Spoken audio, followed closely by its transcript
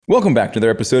Welcome back to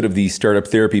another episode of the Startup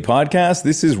Therapy Podcast.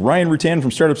 This is Ryan Rutan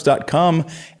from startups.com.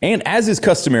 And as is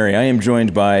customary, I am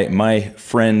joined by my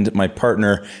friend, my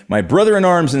partner, my brother in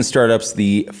arms in startups,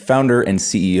 the founder and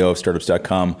CEO of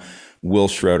startups.com, Will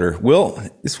Schroeder. Will,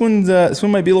 this one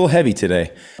might be a little heavy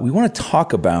today. We want to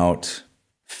talk about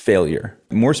failure.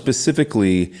 More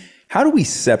specifically, how do we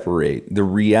separate the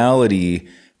reality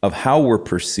of how we're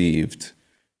perceived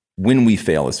when we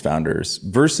fail as founders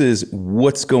versus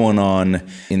what's going on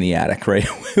in the attic, right?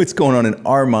 What's going on in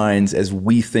our minds as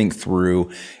we think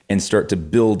through and start to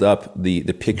build up the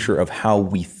picture of how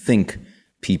we think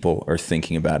people are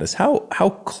thinking about us. How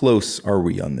close are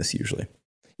we on this usually?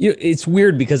 It's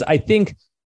weird because I think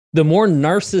the more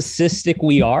narcissistic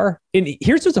we are, and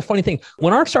here's what's a funny thing.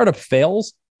 When our startup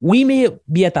fails, we may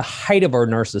be at the height of our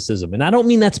narcissism. And I don't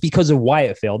mean that's because of why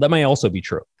it failed. That might also be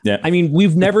true. Yeah. I mean,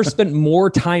 we've never spent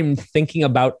more time thinking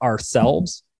about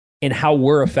ourselves and how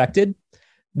we're affected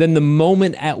than the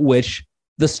moment at which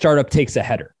the startup takes a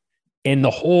header and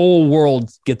the whole world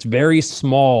gets very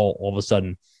small all of a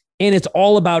sudden. And it's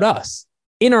all about us.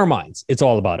 In our minds, it's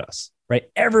all about us, right?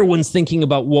 Everyone's thinking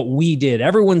about what we did.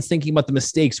 Everyone's thinking about the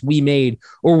mistakes we made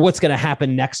or what's going to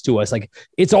happen next to us. Like,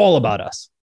 it's all about us.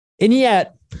 And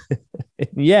yet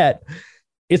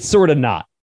it's sort of not.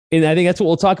 And I think that's what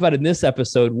we'll talk about in this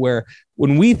episode, where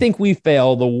when we think we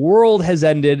fail, the world has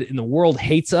ended and the world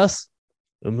hates us.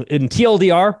 In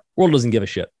TLDR, world doesn't give a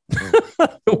shit.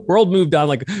 The world moved on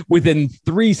like within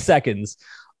 3 seconds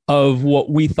of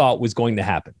what we thought was going to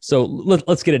happen. So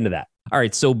let's get into that. All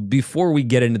right. So before we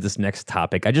get into this next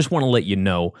topic, I just want to let you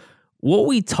know what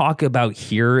we talk about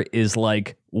here is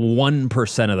like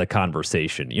 1% of the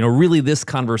conversation. Really this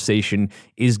conversation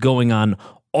is going on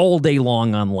all day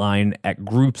long online at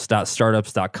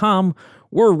groups.startups.com,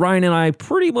 where Ryan and I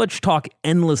pretty much talk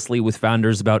endlessly with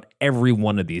founders about every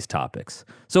one of these topics.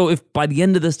 So if by the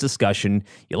end of this discussion,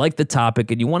 you like the topic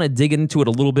and you want to dig into it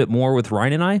a little bit more with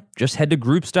Ryan and I, just head to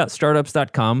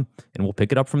groups.startups.com and we'll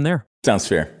pick it up from there. Sounds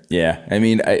fair. Yeah. I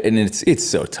mean, and it's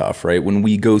so tough, right? When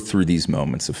we go through these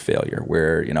moments of failure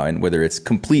where, and whether it's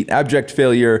complete abject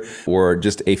failure or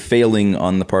just a failing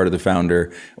on the part of the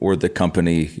founder or the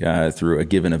company through a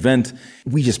given event,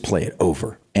 we just play it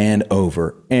over and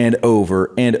over and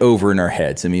over and over in our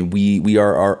heads. I mean, we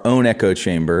are our own echo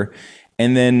chamber.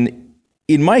 And then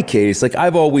in my case, like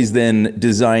I've always then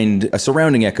designed a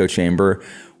surrounding echo chamber,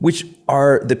 which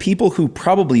are the people who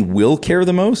probably will care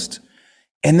the most.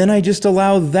 And then I just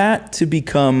allow that to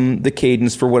become the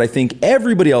cadence for what I think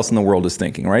everybody else in the world is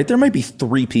thinking, right? There might be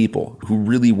 3 people who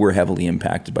really were heavily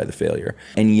impacted by the failure.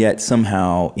 And yet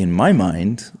somehow in my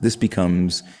mind, this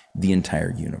becomes the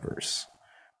entire universe,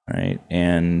 right?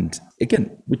 And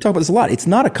again, we talk about this a lot. It's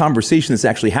not a conversation that's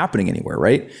actually happening anywhere,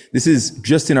 right? This is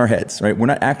just in our heads, right? We're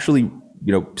not actually,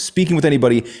 speaking with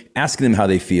anybody, asking them how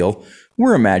they feel.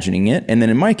 We're imagining it. And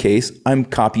then in my case, I'm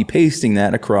copy pasting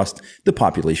that across the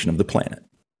population of the planet.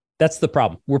 That's the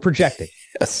problem. We're projecting.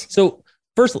 Yes. So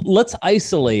first, let's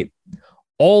isolate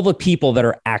all the people that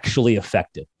are actually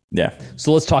affected. Yeah.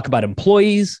 So let's talk about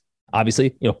employees,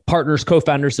 obviously, partners,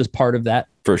 co-founders is part of that.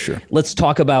 For sure. Let's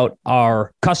talk about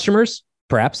our customers,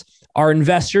 perhaps, our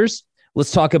investors.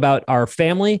 Let's talk about our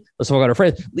family. Let's talk about our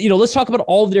friends. Let's talk about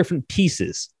all the different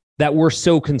pieces that we're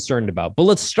so concerned about. But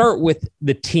let's start with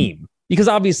the team, because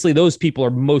obviously those people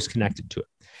are most connected to it.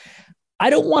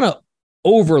 I don't want to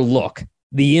overlook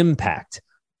the impact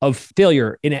of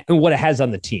failure and what it has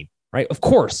on the team, right? Of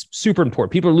course, super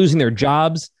important. People are losing their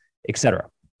jobs, et cetera.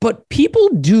 But people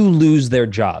do lose their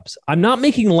jobs. I'm not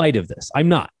making light of this. I'm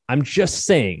not. I'm just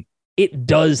saying it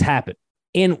does happen.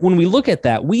 And when we look at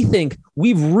that, we think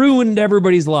we've ruined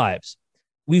everybody's lives.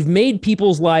 We've made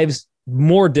people's lives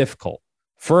more difficult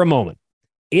for a moment.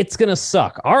 It's going to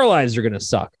suck. Our lives are going to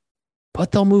suck,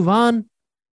 but they'll move on,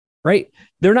 right?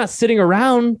 They're not sitting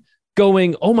around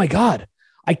going, oh my God,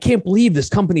 I can't believe this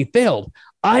company failed.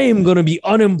 I am going to be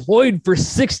unemployed for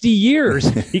 60 years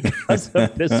because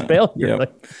of this failure. Yep.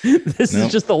 Like, this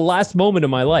is just the last moment of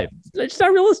my life. It's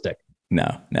not realistic.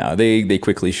 No, they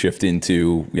quickly shift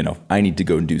into, I need to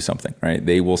go and do something, right?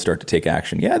 They will start to take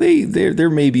action. Yeah, there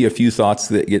may be a few thoughts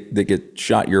that get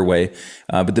shot your way,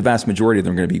 but the vast majority of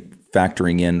them are going to be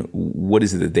factoring in what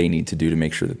is it that they need to do to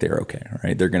make sure that they're okay,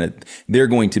 right? They're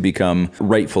going to become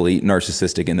rightfully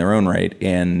narcissistic in their own right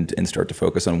and start to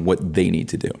focus on what they need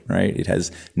to do, right? It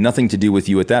has nothing to do with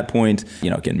you at that point.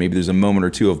 Again, maybe there's a moment or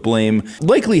two of blame.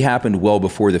 Likely happened well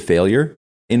before the failure.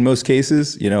 in most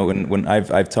cases. When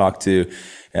I've talked to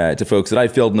folks that I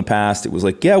failed in the past, it was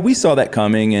like, yeah, we saw that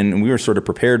coming and we were sort of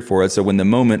prepared for it. So when the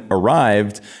moment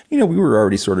arrived, we were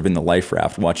already sort of in the life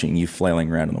raft watching you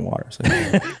flailing around in the water. So,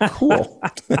 cool.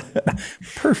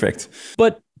 Perfect.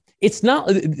 But it's not,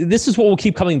 this is what we'll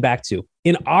keep coming back to.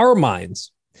 In our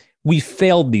minds, we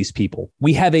failed these people.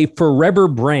 We have a forever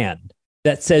brand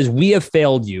that says we have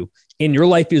failed you and your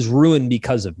life is ruined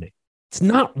because of me. It's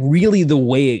not really the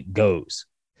way it goes.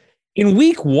 In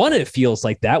week one, it feels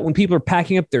like that when people are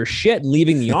packing up their shit and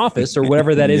leaving the office or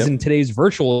whatever that is in today's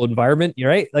virtual environment,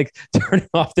 right? Like turning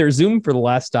off their Zoom for the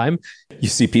last time. You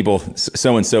see people,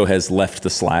 so-and-so has left the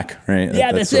Slack, right?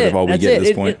 Yeah, that's sort of all we get at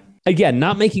this point. Again,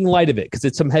 not making light of it because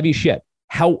it's some heavy shit.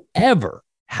 However,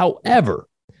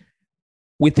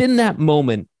 within that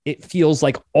moment, it feels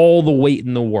like all the weight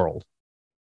in the world.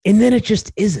 And then it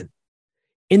just isn't.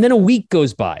 And then a week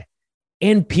goes by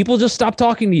and people just stop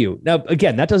talking to you. Now,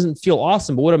 again, that doesn't feel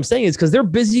awesome. But what I'm saying is because they're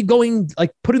busy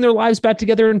putting their lives back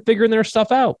together and figuring their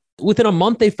stuff out. Within a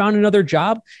month, they found another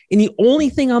job. And the only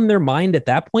thing on their mind at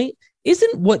that point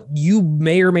isn't what you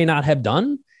may or may not have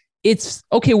done. It's,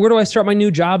 okay, where do I start my new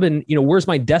job? And, where's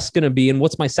my desk going to be? And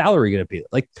what's my salary going to be?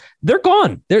 Like, they're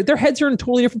gone. Their heads are in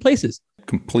totally different places.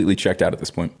 Completely checked out at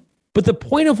this point. But the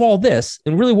point of all this,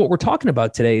 and really what we're talking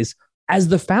about today is, as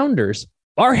the founders,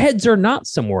 our heads are not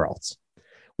somewhere else.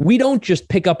 We don't just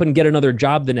pick up and get another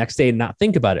job the next day and not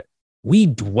think about it. We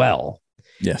dwell.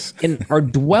 Yes. And our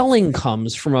dwelling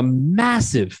comes from a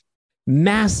massive,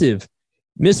 massive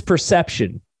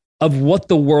misperception of what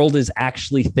the world is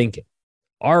actually thinking.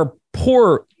 Our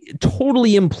poor,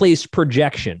 totally in place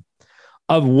projection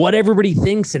of what everybody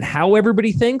thinks and how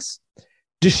everybody thinks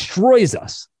destroys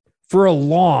us for a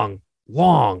long,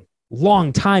 long,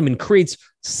 long time and creates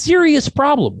serious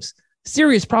problems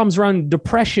around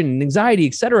depression, anxiety,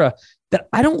 et cetera, that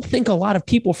I don't think a lot of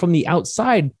people from the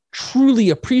outside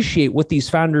truly appreciate what these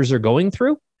founders are going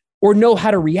through or know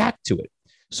how to react to it.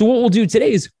 So what we'll do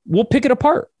today is we'll pick it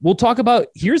apart. We'll talk about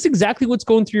here's exactly what's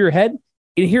going through your head,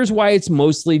 and here's why it's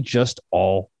mostly just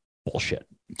all bullshit.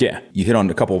 Yeah, you hit on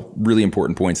a couple really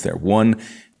important points there. One,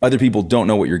 other people don't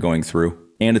know what you're going through,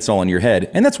 and it's all in your head.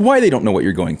 And that's why they don't know what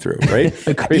you're going through, right?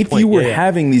 If you were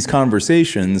having these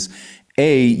conversations,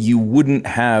 you wouldn't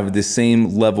have the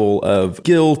same level of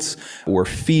guilt or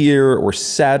fear or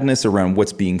sadness around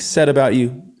what's being said about you.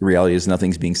 The reality is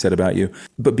nothing's being said about you.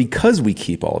 But because we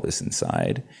keep all of this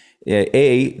inside,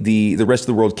 the rest of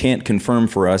the world can't confirm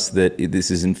for us that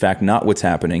this is in fact not what's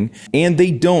happening, and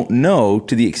they don't know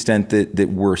to the extent that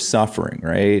we're suffering,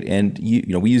 right? And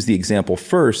we use the example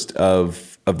first of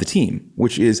the team,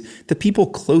 which is the people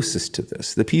closest to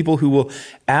this, the people who will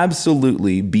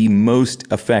absolutely be most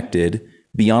affected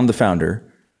beyond the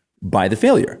founder by the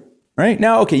failure. Right?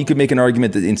 Now, okay, you could make an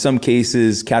argument that in some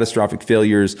cases, catastrophic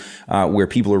failures where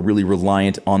people are really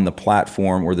reliant on the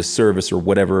platform or the service or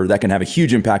whatever, that can have a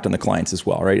huge impact on the clients as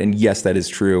well, right? And yes, that is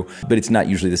true, but it's not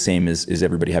usually the same as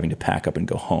everybody having to pack up and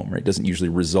go home, right? It doesn't usually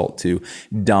result to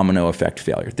domino effect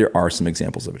failure. There are some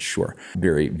examples of it, sure.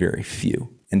 Very, very few.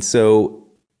 And so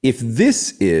if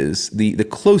this is the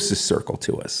closest circle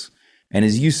to us, and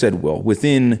as you said, Will,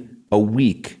 within a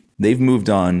week, they've moved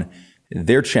on,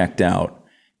 they're checked out.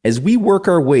 As we work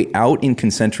our way out in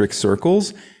concentric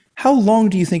circles, how long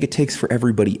do you think it takes for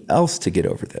everybody else to get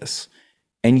over this?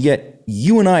 And yet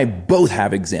you and I both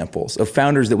have examples of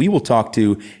founders that we will talk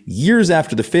to years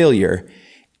after the failure,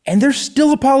 and they're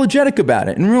still apologetic about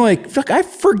it. And we're like, fuck, I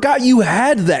forgot you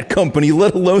had that company,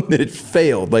 let alone that it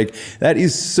failed. Like, that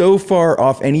is so far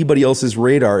off anybody else's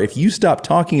radar. If you stop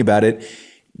talking about it,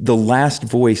 the last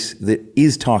voice that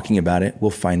is talking about it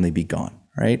will finally be gone,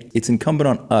 right? It's incumbent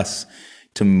on us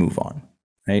to move on,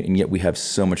 right? And yet we have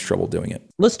so much trouble doing it.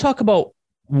 Let's talk about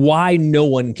why no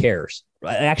one cares.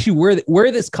 Actually,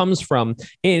 where this comes from,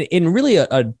 in really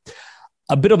a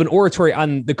bit of an oratory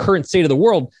on the current state of the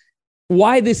world,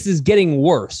 why this is getting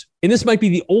worse. And this might be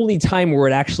the only time where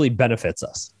it actually benefits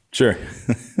us. Sure.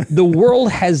 The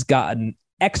world has gotten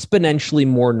exponentially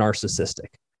more narcissistic.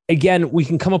 Again, we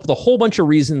can come up with a whole bunch of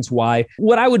reasons why.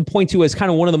 What I would point to as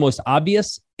kind of one of the most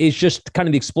obvious is just kind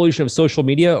of the explosion of social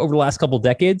media over the last couple of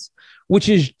decades, which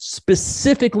is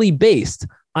specifically based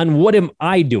on what am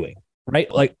I doing, right?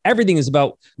 Like everything is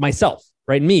about myself,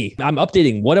 right? Me, I'm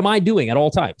updating. What am I doing at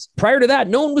all times? Prior to that,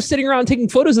 no one was sitting around taking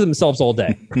photos of themselves all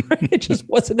day. Right? It just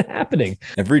wasn't happening.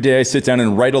 Every day I sit down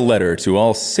and write a letter to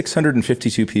all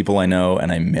 652 people I know,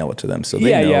 and I mail it to them so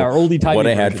they know what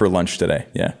I had for lunch today.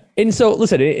 Yeah. And so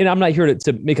listen, and I'm not here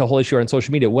to make a whole issue on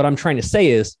social media. What I'm trying to say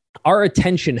is our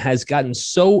attention has gotten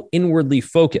so inwardly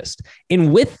focused.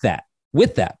 And with that,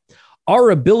 our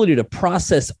ability to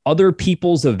process other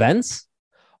people's events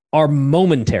are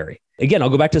momentary. Again, I'll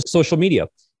go back to social media.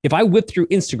 If I whip through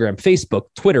Instagram, Facebook,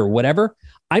 Twitter, whatever,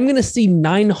 I'm going to see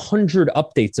 900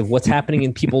 updates of what's happening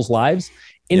in people's lives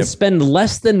and spend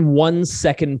less than 1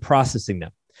 second processing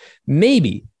them.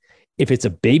 Maybe if it's a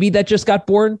baby that just got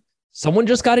born, someone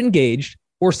just got engaged,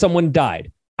 or someone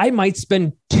died, I might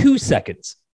spend 2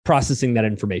 seconds processing that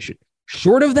information.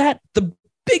 Short of that, the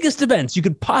biggest events you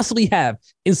could possibly have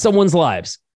in someone's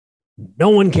lives, no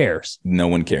one cares. No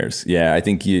one cares. Yeah, I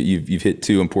think you've hit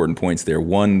two important points there.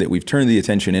 One, that we've turned the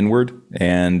attention inward,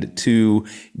 and two,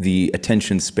 the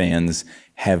attention spans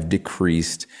have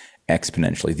decreased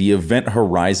exponentially. The event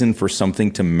horizon for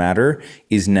something to matter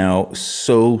is now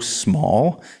so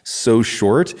small, so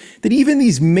short, that even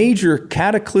these major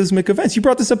cataclysmic events, you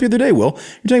brought this up the other day, Will,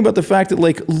 you're talking about the fact that,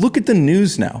 like, look at the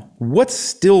news now. What's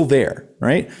still there,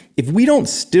 right? If we don't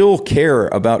still care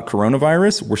about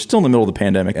coronavirus, we're still in the middle of the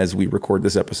pandemic as we record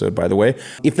this episode, by the way.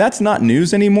 If that's not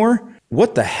news anymore,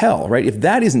 what the hell, right? If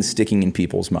that isn't sticking in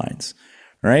people's minds,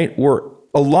 right? Or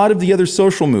a lot of the other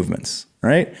social movements,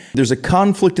 right? There's a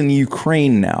conflict in the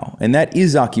Ukraine now, and that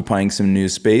is occupying some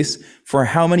news space. For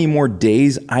how many more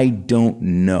days, I don't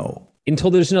know. Until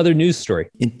there's another news story.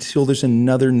 Until there's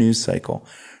another news cycle,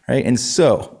 right? And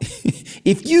so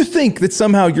if you think that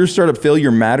somehow your startup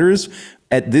failure matters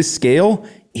at this scale,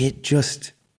 it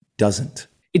just doesn't.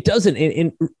 It doesn't.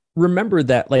 And remember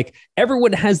that, like,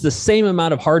 everyone has the same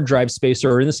amount of hard drive space,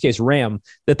 or in this case, RAM,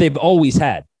 that they've always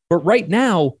had. But right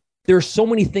now, there's so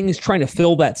many things trying to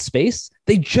fill that space.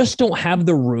 They just don't have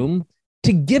the room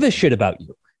to give a shit about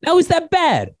you. Now, is that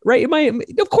bad? Right?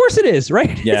 Of course it is,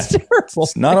 right? Yeah. It's terrible.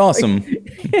 It's not awesome.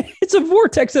 It's a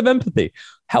vortex of empathy.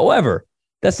 However,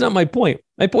 that's not my point.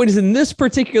 My point is, in this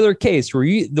particular case, where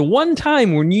the one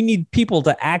time when you need people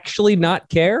to actually not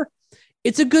care,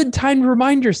 it's a good time to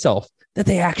remind yourself that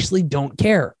they actually don't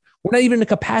care. We're not even in the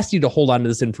capacity to hold on to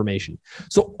this information.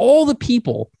 So all the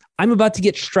people I'm about to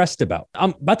get stressed about,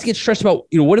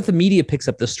 what if the media picks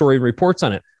up the story and reports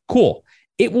on it? Cool.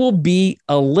 It will be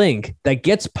a link that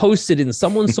gets posted in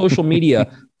someone's social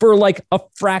media for like a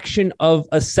fraction of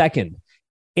a second.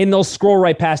 And they'll scroll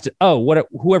right past it. Oh,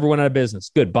 whoever went out of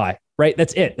business. Goodbye. Right?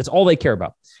 That's it. That's all they care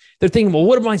about. They're thinking, well,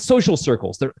 what are my social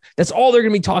circles? That's all they're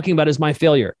going to be talking about is my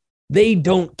failure. They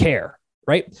don't care.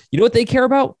 Right? You know what they care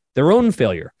about? Their own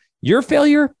failure. Your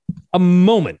failure, a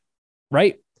moment.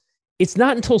 Right? It's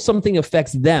not until something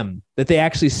affects them that they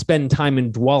actually spend time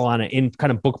and dwell on it and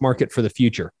kind of bookmark it for the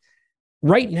future.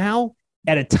 Right now,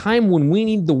 at a time when we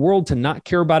need the world to not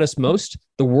care about us most,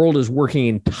 the world is working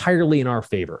entirely in our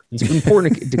favor. It's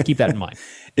important to keep that in mind.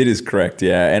 It is correct.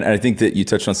 Yeah. And I think that you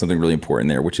touched on something really important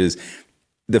there, which is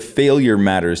the failure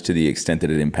matters to the extent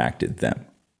that it impacted them.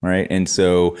 Right. And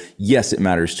so, yes, it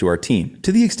matters to our team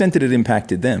to the extent that it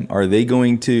impacted them. Are they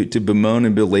going to bemoan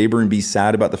and belabor and be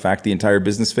sad about the fact the entire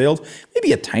business failed?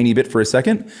 Maybe a tiny bit for a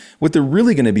second. What they're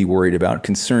really going to be worried about,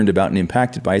 concerned about, and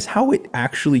impacted by is how it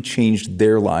actually changed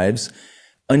their lives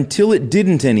until it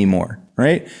didn't anymore.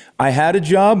 Right. I had a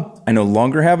job. I no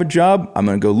longer have a job. I'm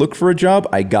going to go look for a job.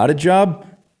 I got a job.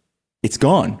 It's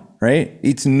gone. Right?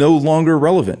 It's no longer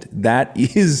relevant. That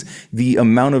is the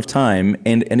amount of time.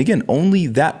 And again, only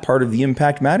that part of the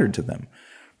impact mattered to them.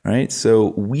 Right?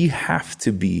 So we have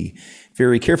to be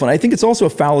very careful. And I think it's also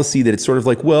a fallacy that it's sort of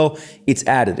like, well, it's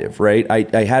additive, right?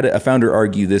 I had a founder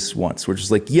argue this once, which is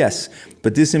like, yes,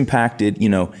 but this impacted,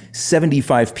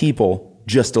 75 people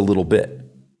just a little bit,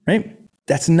 right?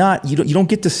 That's not, you don't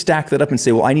get to stack that up and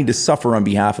say, well, I need to suffer on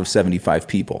behalf of 75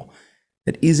 people.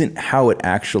 That isn't how it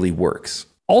actually works.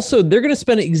 Also, they're going to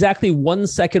spend exactly 1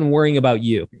 second worrying about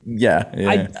you.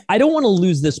 Yeah. I don't want to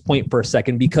lose this point for a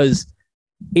second, because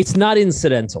it's not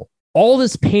incidental. All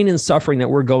this pain and suffering that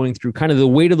we're going through, kind of the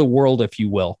weight of the world, if you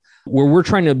will, where we're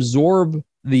trying to absorb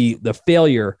the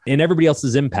failure and everybody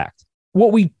else's impact.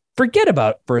 What we forget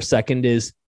about for a second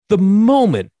is the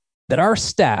moment that our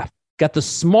staff got the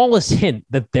smallest hint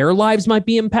that their lives might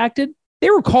be impacted, they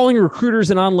were calling recruiters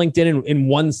and on LinkedIn in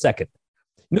 1 second.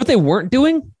 You know what they weren't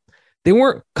doing? They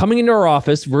weren't coming into our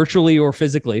office virtually or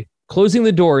physically, closing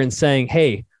the door and saying,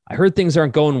 hey, I heard things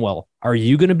aren't going well. Are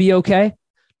you going to be okay?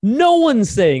 No one's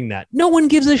saying that. No one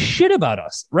gives a shit about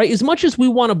us, right? As much as we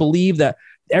want to believe that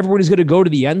everybody's going to go to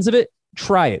the ends of it,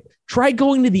 try it. Try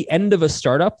going to the end of a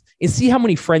startup and see how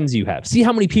many friends you have. See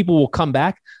how many people will come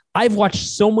back. I've watched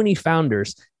so many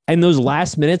founders in those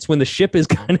last minutes when the ship is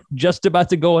kind of just about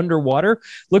to go underwater,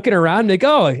 looking around, they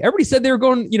go, oh, everybody said they were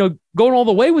going all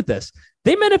the way with this.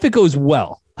 They meant if it goes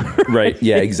well. Right.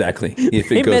 Yeah, exactly.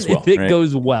 If it goes well. If it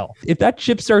goes well. If that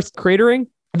ship starts cratering,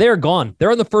 they're gone.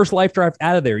 They're on the first life draft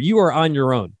out of there. You are on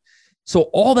your own. So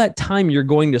all that time you're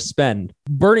going to spend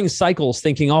burning cycles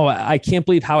thinking, oh, I can't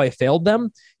believe how I failed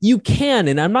them. You can.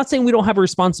 And I'm not saying we don't have a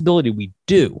responsibility. We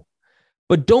do.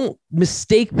 But don't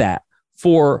mistake that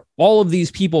for all of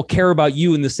these people care about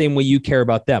you in the same way you care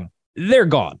about them. They're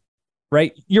gone,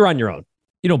 right? You're on your own.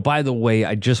 By the way,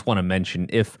 I just want to mention,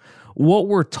 if what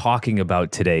we're talking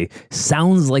about today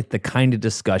sounds like the kind of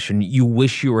discussion you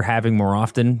wish you were having more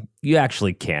often, you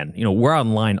actually can. We're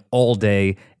online all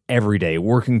day, every day,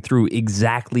 working through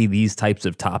exactly these types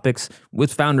of topics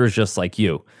with founders just like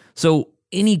you. So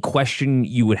any question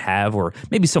you would have, or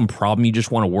maybe some problem you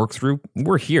just want to work through,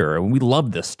 we're here and we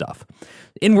love this stuff.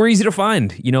 And we're easy to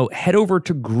find. Head over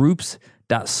to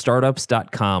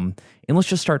groups.startups.com and let's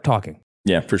just start talking.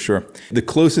 Yeah, for sure. The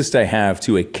closest I have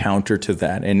to a counter to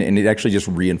that, and it actually just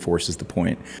reinforces the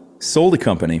point, sold a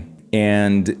company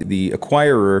and the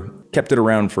acquirer kept it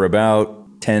around for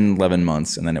about 10, 11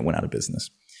 months, and then it went out of business.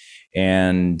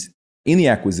 And in the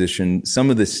acquisition,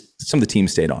 some of the team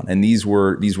stayed on, and these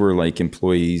were like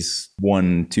employees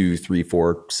 1, 2, 3,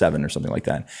 4, 7 or something like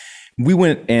that. We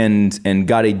went and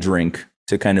got a drink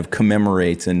to kind of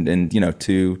commemorate and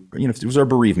it was our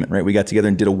bereavement, right? We got together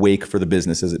and did a wake for the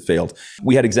business as it failed.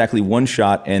 We had exactly one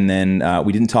shot, and then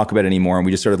we didn't talk about it anymore, and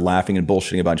we just started laughing and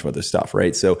bullshitting a bunch of other stuff,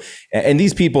 right? So, and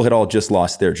these people had all just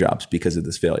lost their jobs because of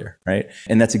this failure, right?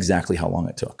 And that's exactly how long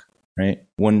it took, right?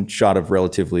 One shot of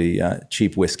relatively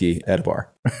cheap whiskey at a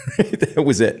bar. That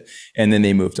was it. And then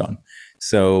they moved on.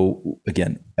 So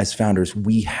again, as founders,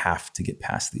 we have to get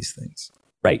past these things.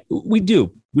 Right. We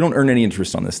do. We don't earn any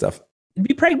interest on this stuff.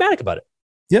 Be pragmatic about it.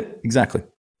 Yep, exactly.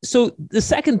 So the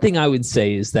second thing I would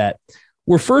say is that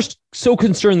we're first so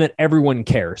concerned that everyone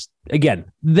cares. Again,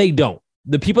 they don't.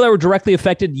 The people that were directly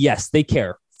affected, yes, they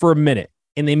care for a minute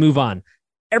and they move on.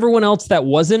 Everyone else that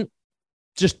wasn't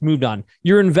just moved on.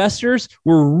 Your investors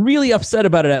were really upset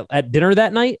about it at dinner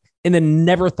that night and then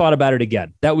never thought about it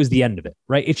again. That was the end of it,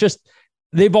 right? It's just,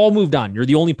 they've all moved on. You're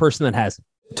the only person that hasn't.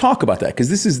 Talk about that, because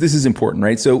this is important,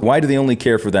 right? So why do they only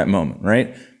care for that moment,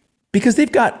 right? Because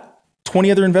they've got 20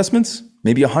 other investments,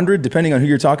 maybe 100, depending on who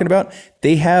you're talking about.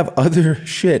 They have other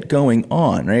shit going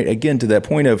on, right? Again, to that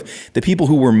point of the people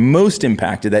who were most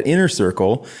impacted, that inner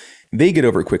circle, they get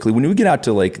over it quickly. When we get out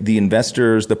to like the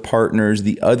investors, the partners,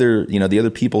 the other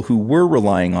people who were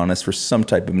relying on us for some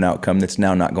type of an outcome that's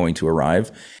now not going to arrive,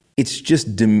 it's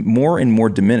just more and more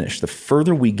diminished. The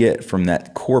further we get from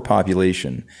that core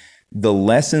population, the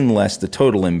less and less the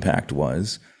total impact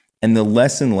was, and the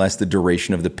less and less the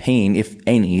duration of the pain, if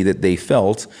any, that they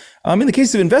felt. In the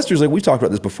case of investors, like we've talked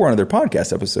about this before on other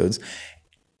podcast episodes,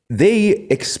 they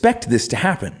expect this to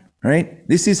happen, right?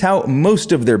 This is how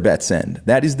most of their bets end.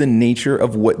 That is the nature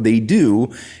of what they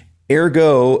do.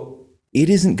 Ergo, it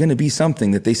isn't going to be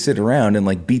something that they sit around and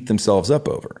like beat themselves up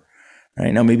over.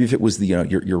 Right? Now, maybe if it was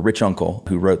your rich uncle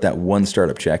who wrote that one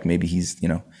startup check, maybe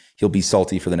he'll be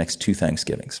salty for the next 2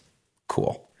 Thanksgivings.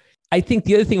 Cool. I think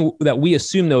the other thing that we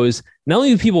assume, though, is not only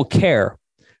do people care,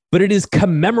 but it is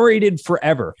commemorated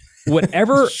forever.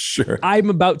 Whatever Sure. I'm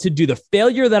about to do, the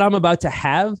failure that I'm about to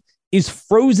have is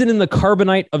frozen in the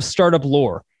carbonite of startup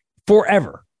lore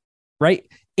forever, right?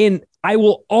 And I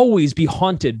will always be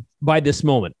haunted by this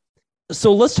moment.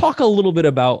 So let's talk a little bit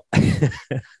about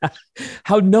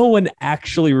how no one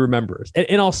actually remembers.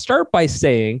 And I'll start by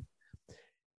saying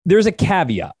there's a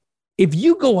caveat. If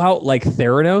you go out like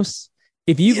Theranos,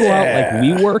 if you go out like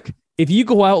WeWork, if you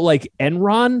go out like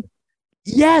Enron,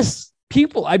 yes,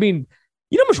 people, I mean,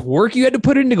 you know how much work you had to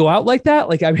put in to go out like that?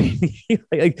 Like, I mean,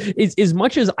 as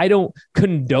much as I don't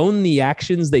condone the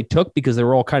actions they took because they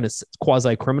were all kind of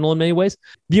quasi-criminal in many ways,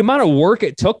 the amount of work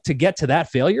it took to get to that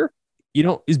failure,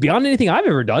 is beyond anything I've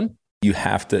ever done. You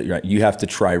have to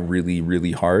try really,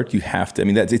 really hard.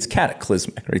 It's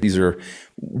cataclysmic, right? These are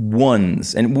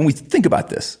ones. And when we think about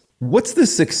this, what's the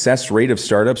success rate of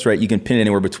startups, right? You can pin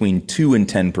anywhere between 2 and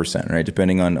 10%, right?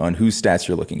 Depending on whose stats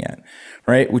you're looking at,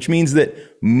 right? Which means that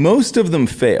most of them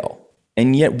fail.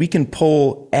 And yet we can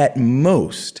pull at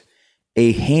most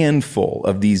a handful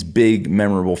of these big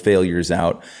memorable failures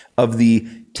out of the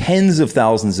tens of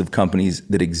thousands of companies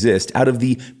that exist, out of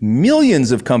the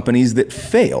millions of companies that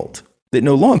failed, that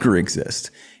no longer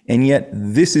exist. And yet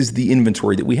this is the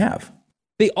inventory that we have.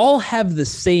 They all have the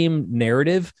same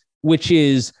narrative, which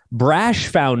is brash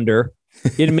founder.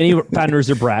 And many founders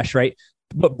are brash, right?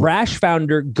 But brash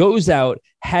founder goes out,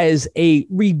 has a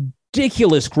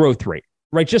ridiculous growth rate,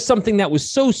 right? Just something that was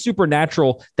so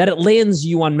supernatural that it lands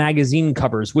you on magazine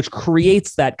covers, which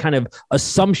creates that kind of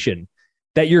assumption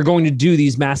that you're going to do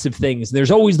these massive things.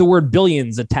 There's always the word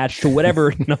billions attached to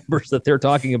whatever numbers that they're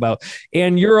talking about.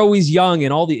 And you're always young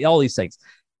and all these things.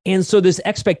 And so this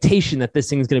expectation that this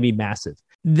thing is going to be massive.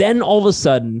 Then all of a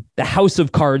sudden, the house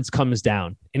of cards comes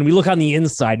down and we look on the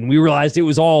inside and we realized it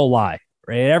was all a lie,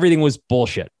 right? Everything was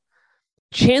bullshit.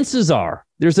 Chances are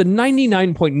there's a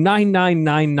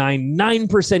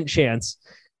 99.99999% chance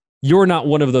you're not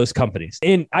one of those companies.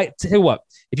 And I tell you what,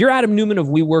 if you're Adam Newman of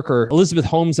WeWork or Elizabeth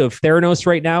Holmes of Theranos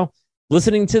right now,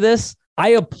 listening to this, I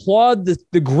applaud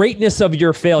the greatness of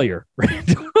your failure. Right?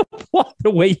 Don't applaud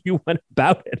the way you went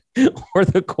about it or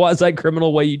the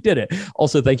quasi-criminal way you did it.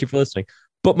 Also, thank you for listening.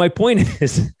 But my point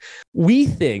is, we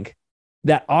think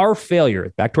that our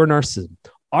failure, back to our narcissism,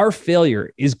 our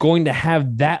failure is going to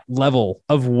have that level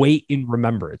of weight in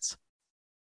remembrance.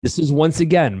 This is, once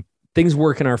again, things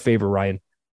work in our favor, Ryan.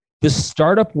 The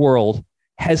startup world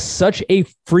has such a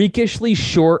freakishly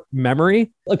short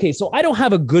memory. Okay, so I don't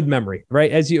have a good memory,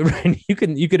 right? As you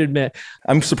could admit.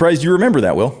 I'm surprised you remember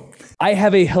that, Will. I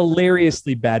have a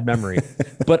hilariously bad memory,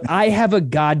 but I have a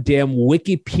goddamn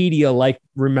Wikipedia-like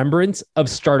remembrance of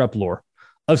startup lore,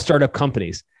 of startup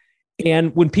companies.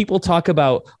 And when people talk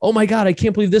about, oh my God, I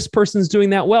can't believe this person's doing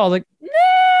that well, I'm like,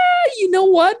 nah, you know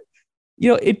what?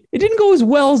 It didn't go as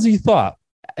well as you thought.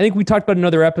 I think we talked about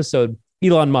another episode,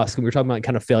 Elon Musk, and we were talking about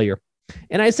kind of failure.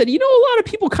 And I said, a lot of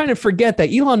people kind of forget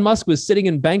that Elon Musk was sitting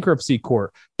in bankruptcy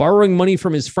court, borrowing money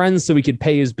from his friends so he could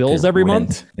pay his bills every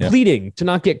month, pleading to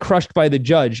not get crushed by the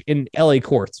judge in LA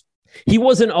courts. He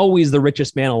wasn't always the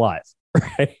richest man alive,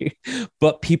 right?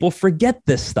 But people forget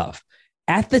this stuff.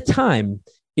 At the time,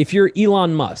 if you're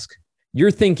Elon Musk,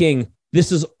 you're thinking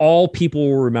this is all people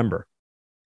will remember.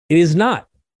 It is not.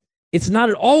 It's not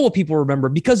at all what people remember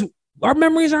because our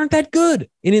memories aren't that good.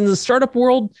 And in the startup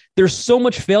world, there's so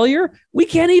much failure, we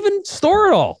can't even store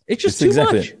it all. It's just too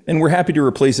much. And we're happy to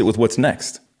replace it with what's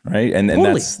next, right? And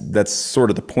Totally. that's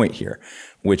sort of the point here,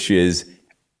 which is,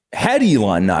 had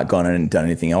Elon not gone and done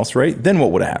anything else, right, then what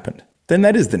would have happened? Then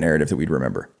that is the narrative that we'd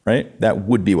remember, right? That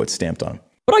would be what's stamped on him.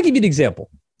 But I'll give you an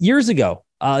example. Years ago,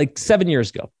 like 7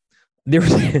 years ago, there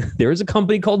was a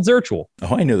company called Zirtual.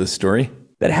 Oh, I know this story.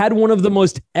 That had one of the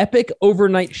most epic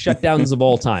overnight shutdowns of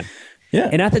all time. Yeah.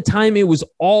 And at the time, it was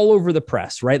all over the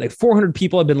press, right? Like 400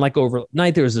 people had been let go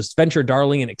overnight. There was this venture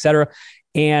darling and et cetera.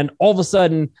 And all of a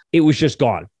sudden, it was just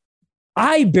gone.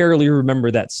 I barely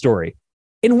remember that story.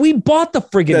 And we bought the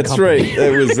friggin' That's company. right.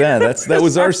 That was that. That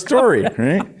was our story, right?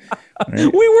 Right. We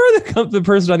were the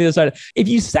person on the other side. If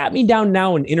you sat me down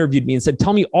now and interviewed me and said,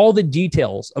 tell me all the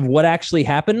details of what actually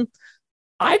happened,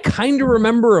 I kind of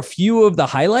remember a few of the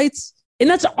highlights. And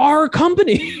that's our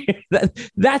company.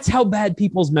 That's how bad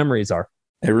people's memories are.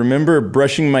 I remember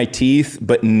brushing my teeth,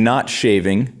 but not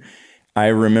shaving. I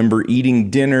remember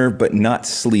eating dinner, but not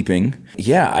sleeping.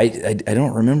 Yeah, I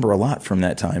don't remember a lot from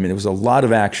that time. And it was a lot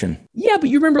of action. Yeah,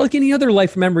 but you remember like any other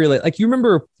life memory. Like you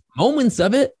remember moments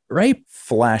of it, right?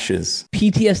 Flashes.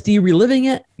 PTSD, reliving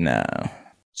it. No.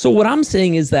 So what I'm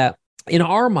saying is that in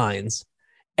our minds,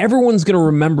 everyone's going to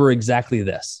remember exactly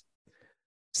this.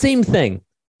 Same thing.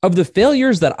 Of the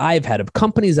failures that I've had, of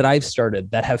companies that I've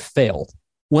started that have failed,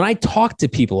 when I talk to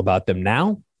people about them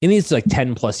now, and it's like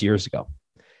 10 plus years ago,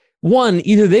 one,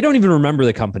 either they don't even remember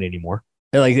the company anymore.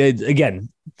 Like, again,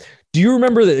 do you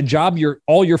remember the job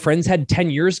all your friends had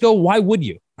 10 years ago? Why would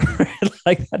you?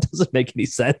 Like, that doesn't make any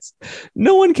sense.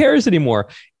 No one cares anymore.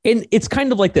 And it's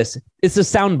kind of like this. It's a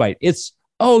soundbite. It's,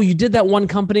 oh, you did that one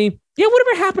company. Yeah,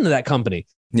 whatever happened to that company?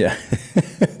 Yeah,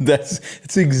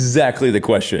 that's exactly the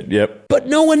question. Yep. But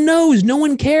no one knows. No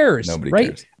one cares. Nobody right?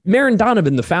 cares. Maren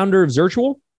Donovan, the founder of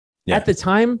Zirtual, at the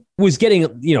time was getting,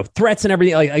 threats and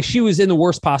everything. Like she was in the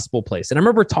worst possible place. And I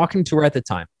remember talking to her at the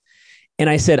time. And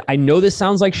I said, I know this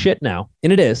sounds like shit now,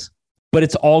 and it is, but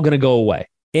it's all going to go away.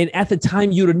 And at the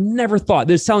time, you'd have never thought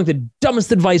this sounded like the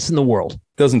dumbest advice in the world.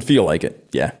 Doesn't feel like it.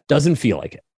 Yeah. Doesn't feel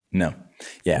like it. No.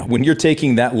 Yeah, when you're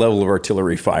taking that level of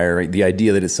artillery fire, right, the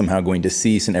idea that it's somehow going to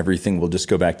cease and everything will just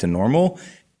go back to normal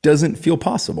doesn't feel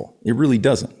possible. It really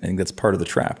doesn't. I think that's part of the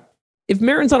trap. If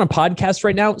Maren's on a podcast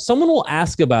right now, someone will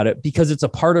ask about it because it's a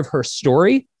part of her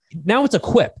story. Now it's a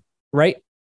quip, right?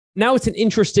 Now it's an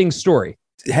interesting story.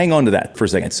 Hang on to that for a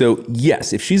second. So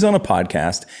yes, if she's on a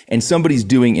podcast and somebody's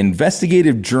doing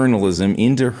investigative journalism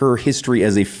into her history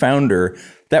as a founder,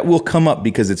 that will come up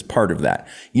because it's part of that.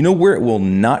 You know where it will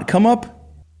not come up?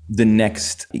 The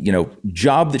next,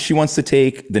 job that she wants to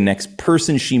take, the next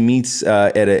person she meets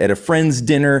at a friend's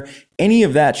dinner, any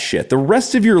of that shit. The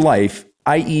rest of your life,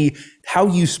 i.e. how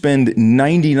you spend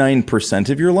 99%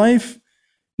 of your life,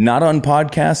 not on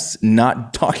podcasts,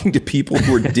 not talking to people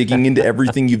who are digging into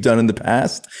everything you've done in the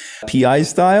past, PI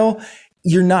style,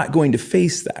 you're not going to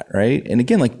face that, right? And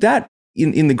again, like that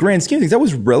in the grand scheme of things, that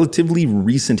was relatively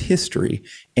recent history.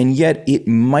 And yet it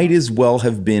might as well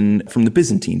have been from the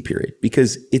Byzantine period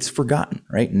because it's forgotten,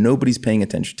 right? Nobody's paying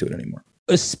attention to it anymore.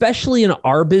 Especially in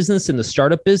our business, in the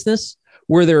startup business,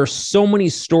 where there are so many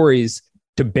stories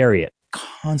to bury it.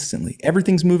 Constantly.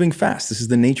 Everything's moving fast. This is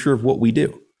the nature of what we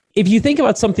do. If you think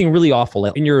about something really awful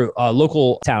in your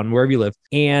local town, wherever you live,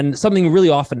 and something really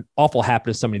awful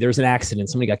happened to somebody, there's an accident,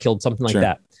 somebody got killed, something like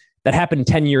that happened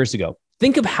 10 years ago.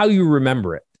 Think of how you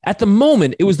remember it. At the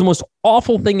moment, it was the most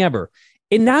awful thing ever.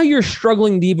 And now you're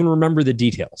struggling to even remember the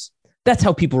details. That's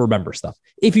how people remember stuff.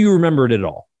 If you remember it at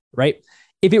all, right?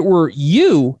 If it were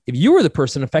you, if you were the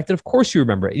person affected, of course you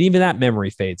remember it. And even that memory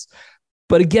fades.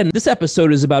 But again, this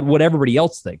episode is about what everybody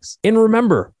else thinks. And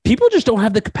remember, people just don't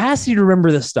have the capacity to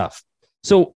remember this stuff.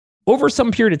 So over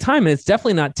some period of time, and it's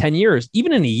definitely not 10 years,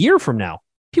 even in a year from now,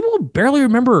 people will barely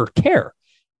remember or care.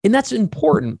 And that's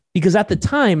important because at the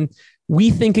time, we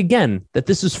think again that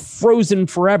this is frozen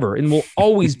forever and will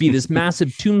always be this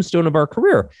massive tombstone of our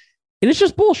career. And it's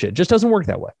just bullshit. It just doesn't work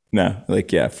that way. No,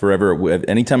 forever.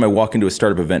 Anytime I walk into a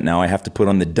startup event now, I have to put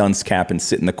on the dunce cap and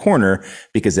sit in the corner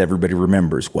because everybody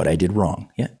remembers what I did wrong.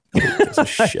 Yeah, nobody gives a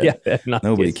shit.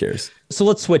 Nobody cares. So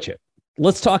let's switch it.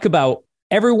 Let's talk about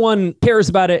everyone cares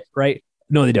about it, right?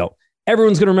 No, they don't.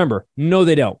 Everyone's going to remember. No,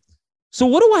 they don't. So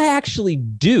what do I actually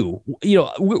do?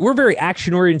 We're very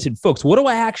action-oriented folks. What do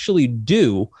I actually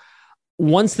do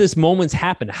once this moment's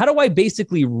happened? How do I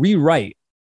basically rewrite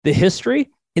the history?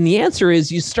 And the answer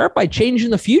is you start by changing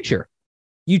the future.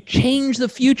 You change the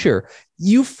future.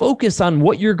 You focus on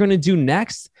what you're going to do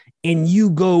next, and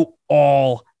you go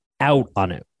all out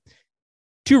on it.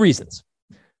 2 reasons.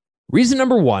 Reason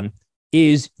number 1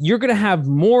 is you're going to have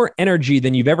more energy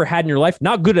than you've ever had in your life.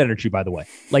 Not good energy, by the way,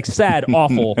 like sad,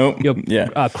 awful,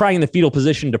 crying in the fetal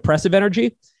position, depressive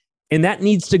energy. And that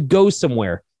needs to go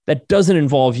somewhere that doesn't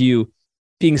involve you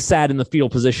being sad in the fetal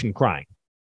position, crying.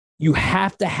 You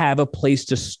have to have a place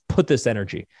to put this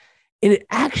energy. And it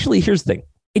actually, here's the thing.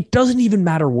 It doesn't even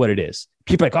matter what it is.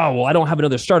 People are like, oh, well, I don't have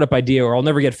another startup idea or I'll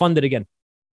never get funded again.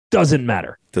 Doesn't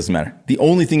matter. Doesn't matter. The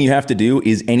only thing you have to do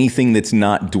is anything that's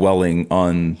not dwelling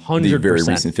on 100%. The very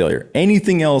recent failure.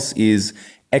 Anything else is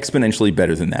exponentially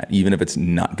better than that, even if it's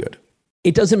not good.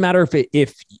 It doesn't matter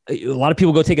if a lot of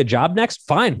people go take a job next.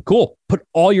 Fine, cool. Put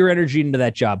all your energy into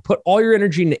that job. Put all your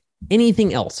energy into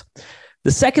anything else.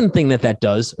 The second thing that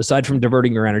does, aside from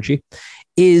diverting your energy,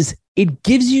 is it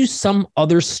gives you some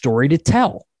other story to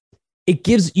tell. It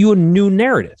gives you a new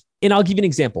narrative. And I'll give you an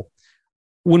example.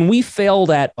 When we failed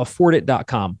at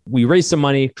affordit.com, we raised some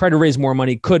money, tried to raise more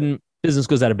money, couldn't, business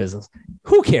goes out of business.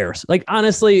 Who cares? Like,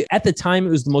 honestly, at the time,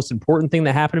 it was the most important thing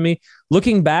that happened to me.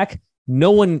 Looking back, no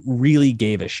one really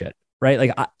gave a shit, right?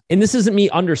 Like, and this isn't me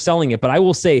underselling it, but I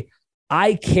will say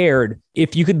I cared.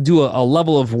 If you could do a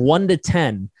level of 1 to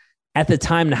 10 at the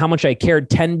time and how much I cared,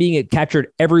 10 being it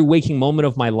captured every waking moment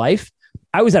of my life,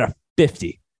 I was at a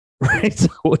 50, right?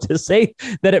 So to say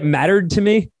that it mattered to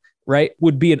me, right,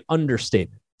 would be an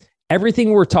understatement. Everything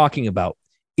we're talking about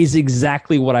is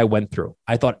exactly what I went through.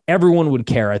 I thought everyone would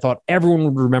care. I thought everyone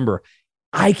would remember.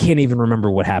 I can't even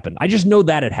remember what happened. I just know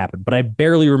that it happened, but I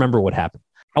barely remember what happened.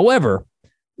 However,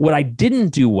 what I didn't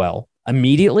do well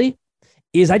immediately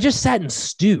is I just sat and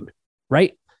stewed,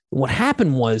 right? What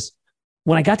happened was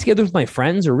when I got together with my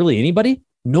friends or really anybody,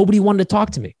 nobody wanted to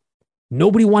talk to me.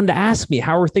 Nobody wanted to ask me,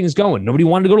 how are things going? Nobody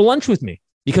wanted to go to lunch with me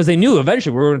because they knew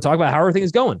eventually we were going to talk about how are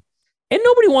things going. And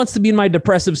nobody wants to be in my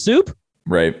depressive soup.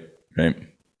 Right.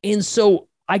 And so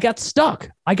I got stuck.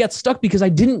 I got stuck because I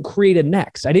didn't create a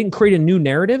next. I didn't create a new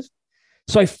narrative.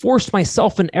 So I forced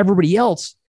myself and everybody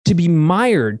else to be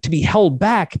mired, to be held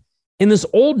back in this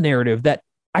old narrative that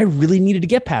I really needed to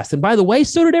get past. And by the way,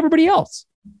 so did everybody else.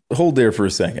 Hold there for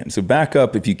a second. So back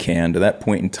up, if you can, to that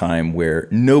point in time where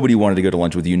nobody wanted to go to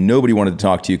lunch with you. Nobody wanted to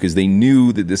talk to you because they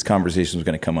knew that this conversation was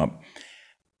going to come up.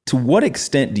 To what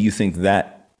extent do you think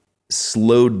that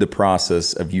slowed the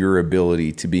process of your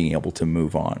ability to being able to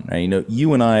move on? Now, you know,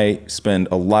 you and I spend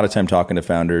a lot of time talking to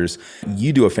founders.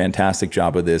 You do a fantastic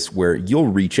job of this where you'll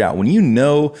reach out when you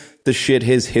know the shit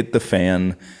has hit the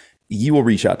fan. You will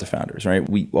reach out to founders, right?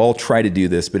 We all try to do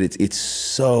this, but it's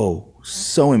so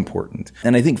important.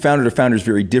 And I think founder to founder is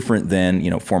very different than, you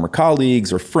know, former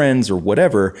colleagues or friends or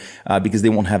whatever, because they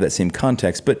won't have that same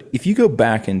context. But if you go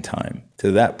back in time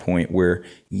to that point where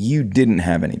you didn't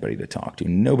have anybody to talk to,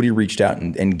 nobody reached out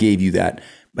and gave you that,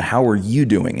 but how are you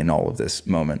doing in all of this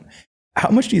moment?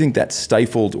 How much do you think that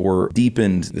stifled or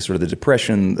deepened the sort of the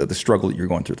depression, the struggle that you're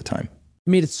going through at the time? It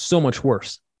made it so much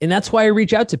worse. And that's why I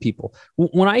reach out to people.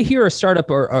 When I hear a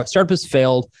startup or a startup has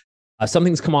failed,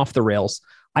 something's come off the rails,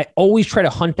 I always try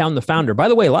to hunt down the founder. By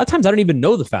the way, a lot of times I don't even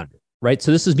know the founder. right?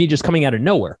 So this is me just coming out of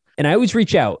nowhere. And I always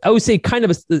reach out. I always say kind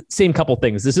of the same couple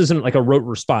things. This isn't like a rote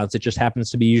response. It just happens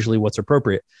to be usually what's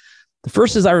appropriate. The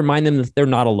first is I remind them that they're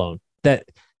not alone, that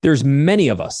there's many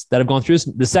of us that have gone through this.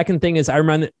 The second thing is I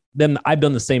remind them I've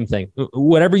done the same thing.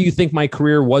 Whatever you think my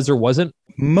career was or wasn't.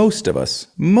 Most of us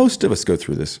go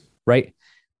through this. Right.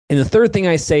 And the third thing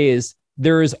I say is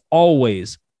there is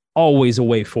always a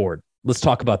way forward. Let's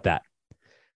talk about that.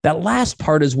 That last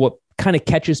part is what kind of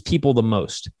catches people the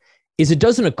most, is it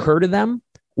doesn't occur to them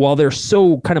while they're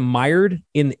so kind of mired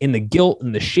in the guilt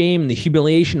and the shame and the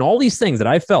humiliation, all these things that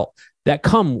I felt that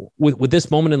come with this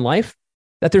moment in life,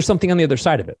 that there's something on the other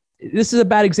side of it. This is a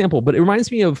bad example, but it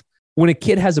reminds me of when a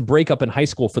kid has a breakup in high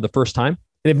school for the first time, and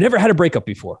they've never had a breakup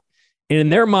before. And in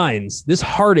their minds, this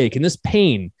heartache and this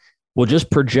pain will just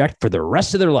project for the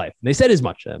rest of their life. And they said as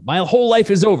much. My whole life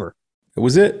is over.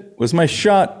 It was my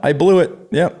shot. I blew it.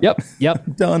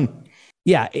 Yep. Done.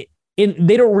 Yeah. And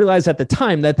they don't realize at the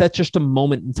time that that's just a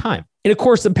moment in time. And of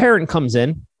course, the parent comes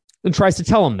in and tries to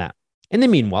tell them that. And they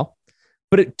mean well,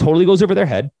 but it totally goes over their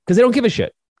head because they don't give a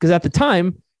shit. Because at the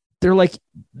time, they're like,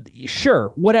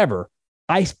 sure, whatever.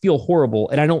 I feel horrible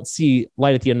and I don't see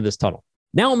light at the end of this tunnel.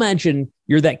 Now imagine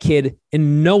you're that kid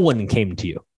and no one came to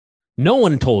you. No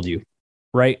one told you,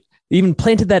 right? They even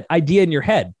planted that idea in your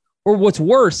head. Or what's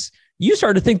worse, you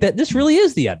start to think that this really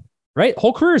is the end, right?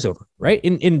 Whole career is over, right?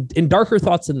 In darker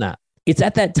thoughts than that. It's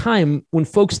at that time when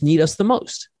folks need us the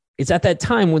most. It's at that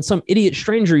time when some idiot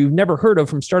stranger you've never heard of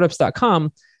from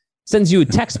startups.com sends you a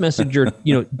text message or,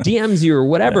 DMs you or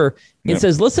whatever and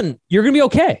says, listen, you're going to be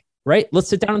okay, right? Let's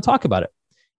sit down and talk about it.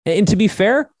 And to be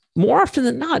fair, more often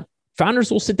than not,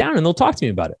 founders will sit down and they'll talk to me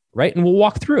about it, right? And we'll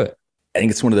walk through it. I think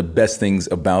it's one of the best things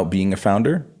about being a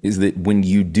founder is that when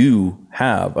you do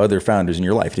have other founders in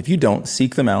your life, if you don't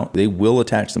seek them out, they will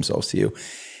attach themselves to you,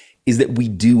 is that we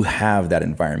do have that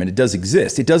environment. It does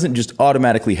exist. It doesn't just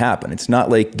automatically happen. It's not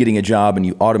like getting a job and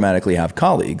you automatically have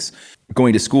colleagues.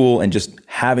 Going to school and just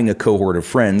having a cohort of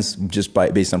friends just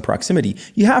based on proximity,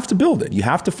 you have to build it. You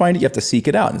have to find it. You have to seek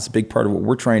it out. And it's a big part of what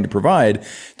we're trying to provide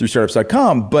through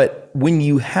startups.com. But when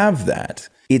you have that,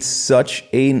 it's such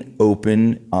an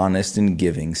open, honest, and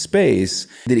giving space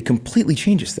that it completely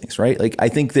changes things, right? Like, I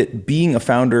think that being a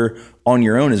founder on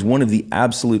your own is one of the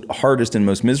absolute hardest and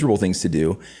most miserable things to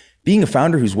do. Being a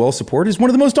founder who's well supported is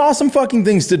one of the most awesome fucking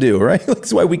things to do, right?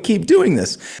 That's why we keep doing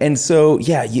this. And so,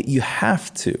 yeah, you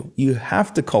have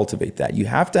to cultivate that. You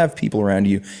have to have people around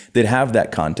you that have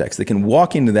that context, that can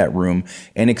walk into that room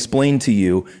and explain to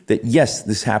you that, yes,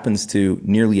 this happens to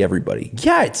nearly everybody.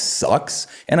 Yeah, it sucks.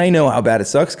 And I know how bad it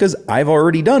sucks because I've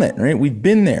already done it, right? We've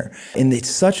been there. And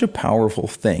it's such a powerful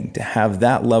thing to have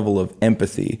that level of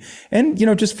empathy and,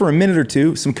 just for a minute or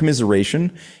two, some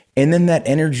commiseration. And then that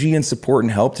energy and support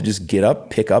and help to just get up,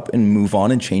 pick up, and move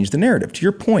on and change the narrative. To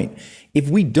your point, if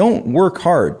we don't work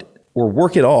hard or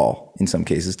work at all, in some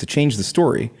cases, to change the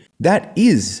story, that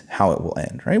is how it will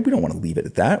end, right? We don't want to leave it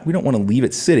at that. We don't want to leave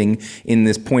it sitting in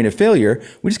this point of failure.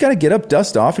 We just got to get up,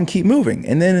 dust off, and keep moving.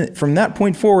 And then from that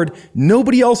point forward,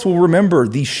 nobody else will remember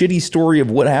the shitty story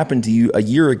of what happened to you a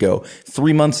year ago,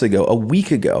 3 months ago, a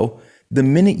week ago, the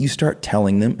minute you start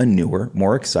telling them a newer,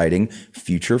 more exciting,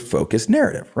 future-focused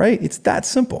narrative, right? It's that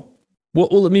simple. Well,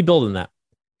 let me build on that.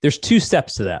 There's 2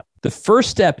 steps to that. The first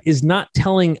step is not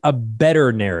telling a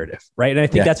better narrative, right? And I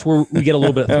think that's where we get a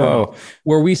little bit thrown off,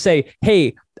 where we say,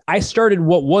 hey, I started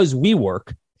what was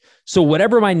WeWork. So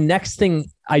whatever my next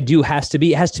thing I do has to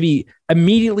be, it has to be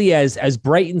immediately as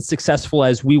bright and successful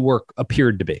as WeWork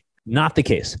appeared to be. Not the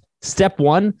case. Step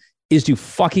 1 is do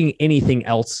fucking anything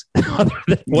else other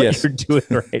than what you're doing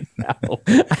right now.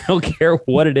 I don't care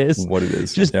what it is.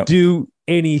 Just do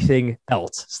anything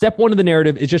else. Step 1 of the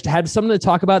narrative is just to have something to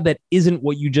talk about that isn't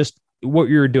what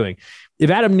you're doing. If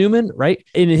Adam Neumann, right,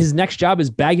 in his next job is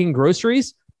bagging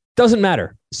groceries, doesn't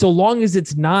matter. So long as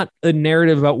it's not a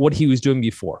narrative about what he was doing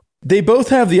before. They both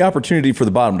have the opportunity for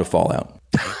the bottom to fall out.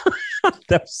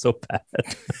 That was so bad.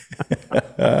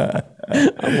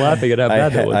 I'm laughing at how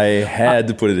bad that was. I had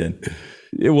to put it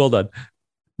in. Well done.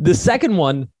 The second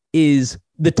one is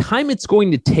the time it's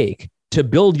going to take to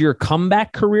build your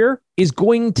comeback career is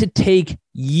going to take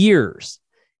years.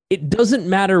 It doesn't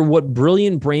matter what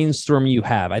brilliant brainstorm you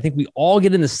have. I think we all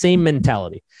get in the same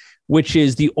mentality, which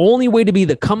is the only way to be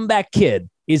the comeback kid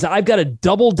is I've got to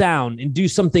double down and do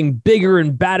something bigger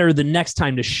and badder the next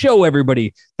time to show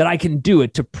everybody that I can do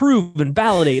it, to prove and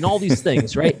validate and all these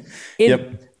things, right?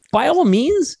 And by all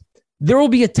means, there will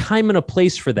be a time and a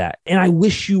place for that. And I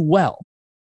wish you well.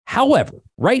 However,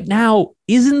 right now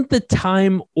isn't the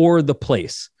time or the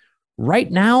place.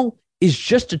 Right now is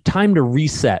just a time to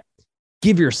reset.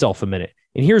 Give yourself a minute.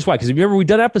 And here's why. Because if you remember, we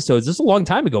did episodes, this is a long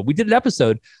time ago. We did an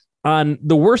episode on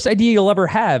the worst idea you'll ever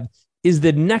have is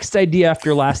the next idea after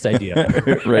your last idea.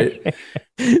 Right.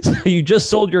 So you just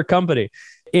sold your company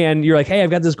and you're like, hey,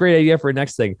 I've got this great idea for a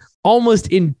next thing. Almost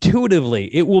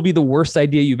intuitively, it will be the worst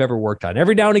idea you've ever worked on.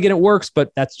 Every now and again it works,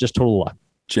 but that's just total luck.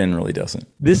 Generally doesn't.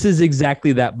 This is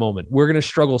exactly that moment. We're going to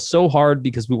struggle so hard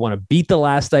because we want to beat the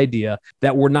last idea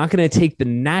that we're not going to take the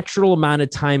natural amount of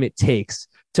time it takes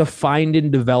to find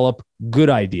and develop good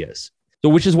ideas. So,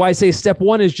 which is why I say step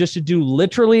one is just to do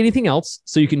literally anything else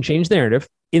so you can change the narrative.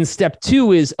 In step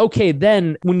two is, okay,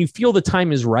 then when you feel the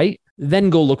time is right, then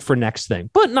go look for next thing,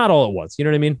 but not all at once. You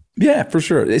know what I mean? Yeah, for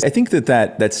sure. I think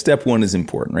that step one is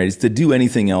important, right? Is to do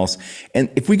anything else. And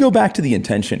if we go back to the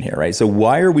intention here, right? So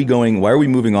why are we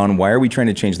moving on? Why are we trying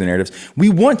to change the narratives? We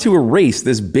want to erase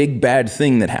this big bad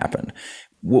thing that happened.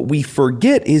 What we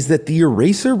forget is that the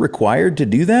eraser required to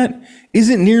do that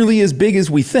isn't nearly as big as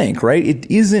we think, right?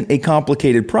 It isn't a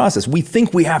complicated process. We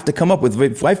think we have to come up with,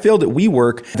 if I failed at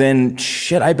WeWork, then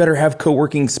shit, I better have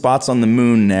co-working spots on the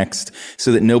moon next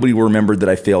so that nobody will remember that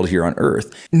I failed here on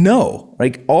Earth. No,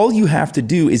 like all you have to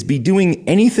do is be doing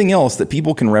anything else that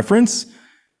people can reference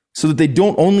so that they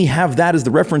don't only have that as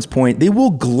the reference point. They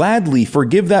will gladly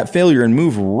forgive that failure and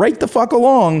move right the fuck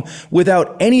along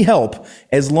without any help,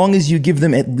 as long as you give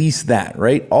them at least that,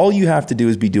 right? All you have to do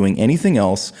is be doing anything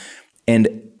else,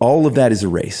 and all of that is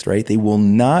erased, right? They will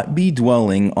not be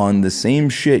dwelling on the same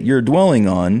shit you're dwelling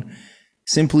on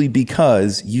simply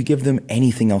because you give them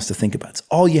anything else to think about. It's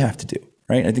all you have to do,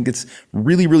 right? I think it's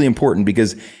really, really important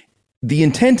because the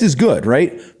intent is good,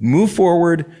 right? Move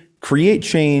forward, create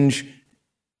change,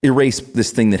 erase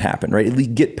this thing that happened, right? At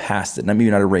least get past it. Maybe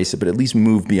not erase it, but at least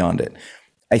move beyond it.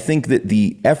 I think that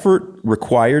the effort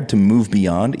required to move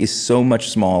beyond is so much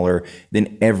smaller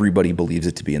than everybody believes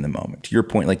it to be in the moment. To your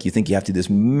point, like you think you have to do this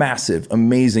massive,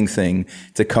 amazing thing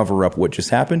to cover up what just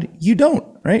happened. You don't,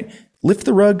 right? Lift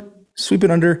the rug, sweep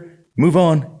it under, move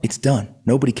on. It's done.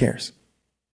 Nobody cares.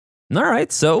 All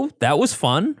right, so that was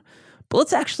fun, but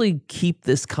let's actually keep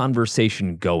this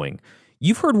conversation going.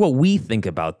 You've heard what we think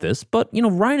about this, but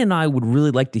Ryan and I would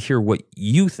really like to hear what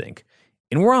you think.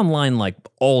 And we're online like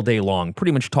all day long,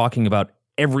 pretty much talking about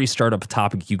every startup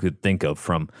topic you could think of,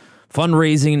 from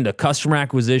fundraising to customer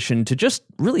acquisition to just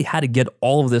really how to get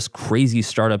all of this crazy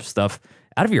startup stuff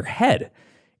out of your head.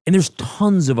 And there's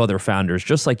tons of other founders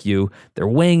just like you. They're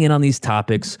weighing in on these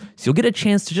topics, so you'll get a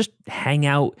chance to just hang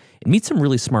out and meet some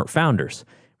really smart founders.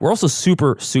 We're also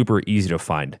super, super easy to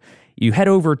find. You head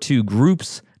over to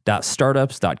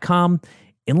groups.startups.com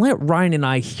and let Ryan and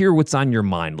I hear what's on your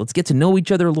mind. Let's get to know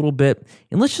each other a little bit,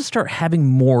 and let's just start having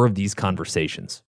more of these conversations.